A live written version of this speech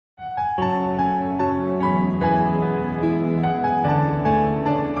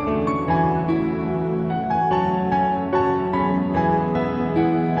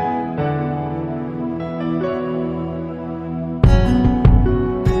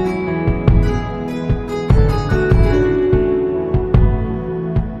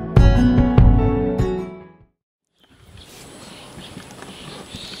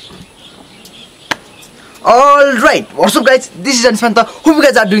Alright, what's up guys? This is Anish Pantha. Hope you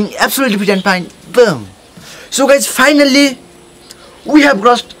guys are doing absolutely fit and fine. Boom. So guys, finally we have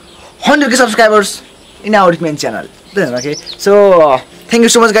crossed 100k subscribers in our main channel. Okay. So thank you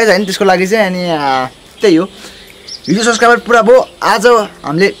so much guys. And त्यसको लागि चाहिँ अनि त्यही हो. यो subscriber पुरा भयो. आज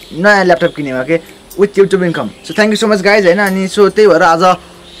हामीले नयाँ ल्यापटप किन्यौ okay with YouTube income. So thank you so much guys हैन अनि सो त्यही भएर आज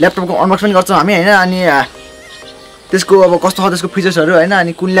ल्यापटपको अनबक्स पनि गर्छौं हामी हैन अनि त्यसको अब कस्तो छ त्यसको फिचर्सहरु हैन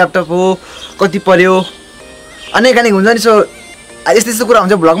अनि कुन ल्यापटप हो कति पर्यो अनेक हुन्छ नि सो यस्तो कुरा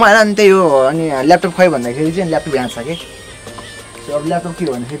हुन्छ ब्लगमा हैन अनि त्यही हो अनि ल्यापटप खै भन्दाखेरि चाहिँ ल्यापटप यहाँ छ के सो अब ल्यापटप के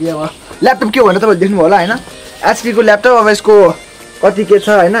हो भन्दाखेरि अब ल्यापटप के हो भनेर तपाईले देख्नु होला हैन HP को ल्यापटप अब यसको कति के छ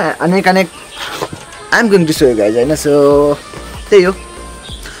हैन अनेक I am going to show you guys हैन सो त्यही हो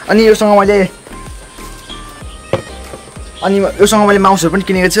अनि योसँग मैले माउसहरु पनि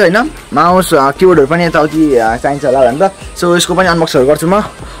किनेको छु हैन माउस किबोर्डहरु पनि यताउति चाहिन्छ होला भनेर सो यसको पनि अनबक्सहरु गर्छु म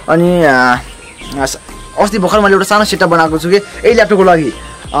अनि अस्ति भर्खर मैले एउटा सानो सेटअप बनाएको छु के यही ल्यापटपको लागि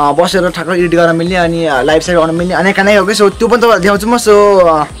बसेर ठ्याक्क एडिट गर्न मिल्ने अनि लाइभ साइड गर्न मिल्ने अनेक हो के सो त्यो पनि तपाईलाई देखाउँछु म सो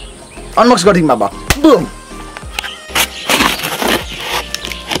अनबक्स गर्दिम बाबा boom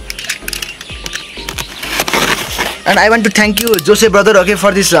and I want to thank you Jose brother okay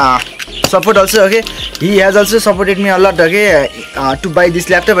for this support also okay he has also supported me a lot okay to buy this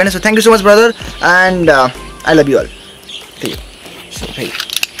laptop and so thank you so much brother and I love you all okay so hey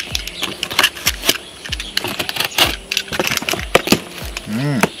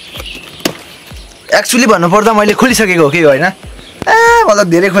actually भन्नु पर्दा मैले खोलिसकेको हो के हैन मतलब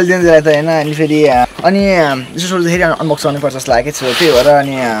धेरै खोलिदिनु जरा त हैन अनि फेरि अनि यसो सोच्दाखेरि अनबक्स गर्नु पर्छ जस्तो लागेको छ त्यही भएर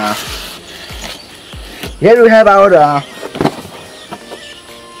अनि here we have our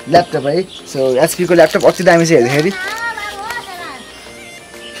laptop है so HP को ल्यापटप अति दामी छ हेर्दाखेरि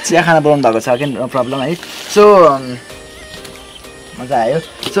चिया खाना बनाउनु भएको छ के नो प्रब्लम है सो मजा आयो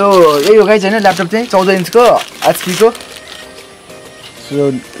सो यही हो गाइस हैन ल्यापटप चाहिँ 14 इन्च को HP को सो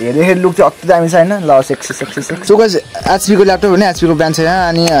हेर्दाखेरि लुक चाहिँ अति दामी छ हैन ल सेक्सी सो गाइस HP को ल्यापटप हैन HP को ब्रान्ड छ यहाँ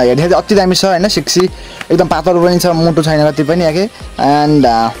अनि हेर्दाखेरि अति दामी छ हैन सेक्सी एकदम पातलो पनि छ मोटो छैन कति पनि याके एन्ड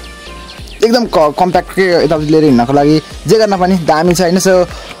एकदम कम्प्याक्ट के यताउति लिएर हिँड्नको लागि जे गर्न पनि दामी छ हैन सो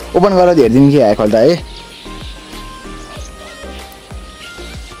ओपन गरेर हेर्दिनु के आएको त है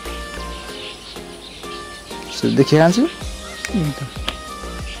सो देखिहाल्छु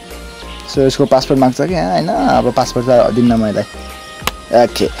सो यसको पासवर्ड माग्छ के हैन अब पासवर्ड त दिन्न मैले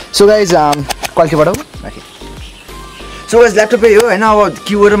okay so guys quality बढाऊ okay so guys laptop हो हैन अब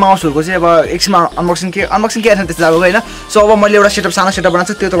किबोर्ड र माउसहरुको चाहिँ अब एकछिनमा अनबक्सिङ के छ त्यस्तो लाग्यो हैन सो अब मैले एउटा सेटअप सानो सेटअप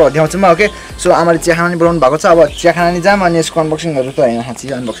बनाएको छु त्यो तपाईलाई देखाउँछु म ओके सो आमाले चिया खाना नि बनाउनु भएको छ अब चिया खाना नि जाम अनि यसको अनबक्सिङहरु त हैन साच्चै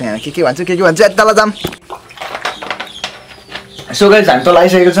अनबक्सिङ हैन के भन्छ तल जाम सो गाइज हामी तल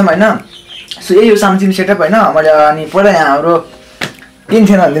आइसकेको छौं हैन सो यही हो सामसिङ सेटअप हैन मैले अनि पहिला यहाँ हाम्रो किन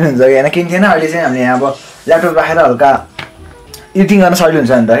थिएन भन्दिनुहुन्छ कि हैन किन थिएन अहिले चाहिँ हामीले यहाँ अब ल्यापटप राखेर हल्का एडिटिङ गर्न सजिलो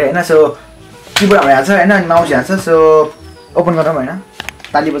हुन्छ नि त हैन सो किबोर्ड हाम्रो यहाँ छ हैन अनि माउस यहाँ छ सो ओपन गरौँ हैन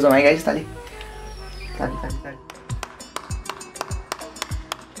ताली बजाउँ है गाइस ताली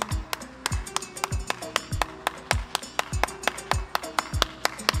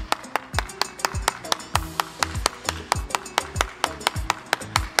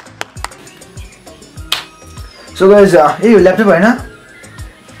सो गाइस यही हो ल्यापटप हैन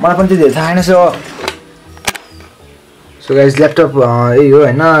मलाई पनि त्यति थाहा छैन सो गाइस ल्यापटप यही हो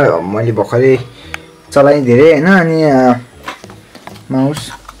हैन मैले भर्खरै चलाएँ धेरै हैन अनि माउस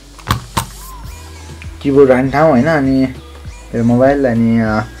किबोर्ड राख्ने ठाउँ हैन अनि मेरो मोबाइल अनि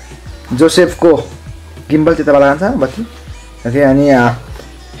जोसेफको गिम्बल त्यता बेला जान्छ बत्ती ओके अनि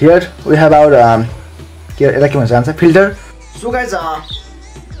हियर वी हेभ आवर के भन्छ जान्छ फिल्टर सो गाइस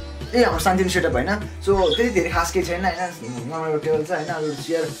ए हाम्रो सानो सेटअप हैन सो त्यति धेरै खास केही छैन हैन नर्मल टेबल छ हैन अरु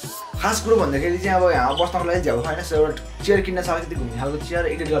चेयर खास कुरो भन्दाखेरि चाहिँ अब यहाँ बस्नको लागि झ्याउ हैन सो चेयर किन्न छ त्यति घुम्ने खालको चेयर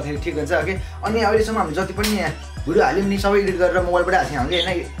एडिट गर्दाखेरि ठिक हुन्छ ओके अनि अहिलेसम्म हामी जति पनि भिडियो हाल्यौं नि सबै एडिट गरेर मोबाइलबाट हाल्थ्यौं हामीले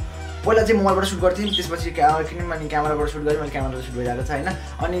हैन पहिला चाहिँ मोबाइलबाट सुट गर्थ्यौं त्यसपछि क्यामेरा किन्यौं अनि क्यामेराबाट सुट गरेँ मैले क्यामेराबाट सुट गरिरहेको छ हैन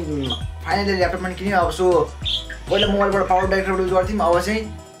अनि फाइनली ल्यापटप पनि किन्यौं अब सो पहिला मोबाइलबाट पावर डाइरेक्टरबाट युज गर्थ्यौं अब चाहिँ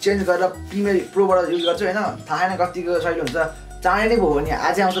चेन्ज गरेर प्रिमियर प्रोबाट युज गर्छु हैन थाहा छैन कतिको सजिलो हुन्छ चाँडै नै भयो भने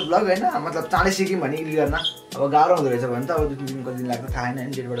आज आउँछ ब्लग हैन मतलब चाँडै सिक्यौं भने एडिट गर्न अब गाह्रो हुँदो रहेछ भने त अब 2-3 दिन कति दिन लाग्छ थाहा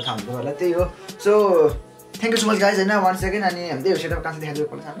छैन डेटबाट थाहा हुन्छ होला त्यही हो so thank you so much guys हैन 1 सेकेन्ड अनि त्यही हो सेटअप कान्छ देखाइदियो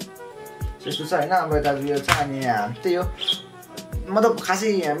पहिला सानो सो यस्तो छ हैन अब यता यो छ अनि त्यही हो मतलब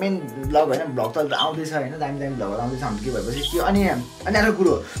खासै मेन ब्लग हैन ब्लग त आउँदैछ हैन दामी ब्लगहरु आउँदैछ हाम्रो के भएपछि के अनि अर्को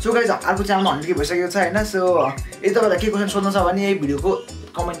कुरो सो गाइज अर्को च्यानलमा 100k भइसकेको छ हैन सो यदि तपाईहरुलाई के क्वेशन सोध्नु छ भने यही भिडियोको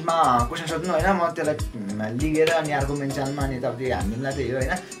कमेन्टमा क्वेशन सोध्नु हैन म त्यसलाई लिगेर अनि अर्को मेन च्यानलमा अनि तपाईले हामीलाई त्यही हो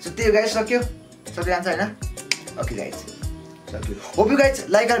हैन सो त्यही हो गाइज सक्यो सबै आन्सर हैन okay guys Hope you guys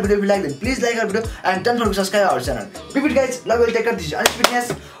like our video. If you like, then please like our video and don't forget to subscribe our channel. Repeat guys, love you, take care. This is Anish Fitness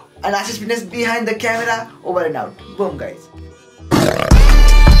and Anish Fitness behind the camera. Over and out. Boom guys.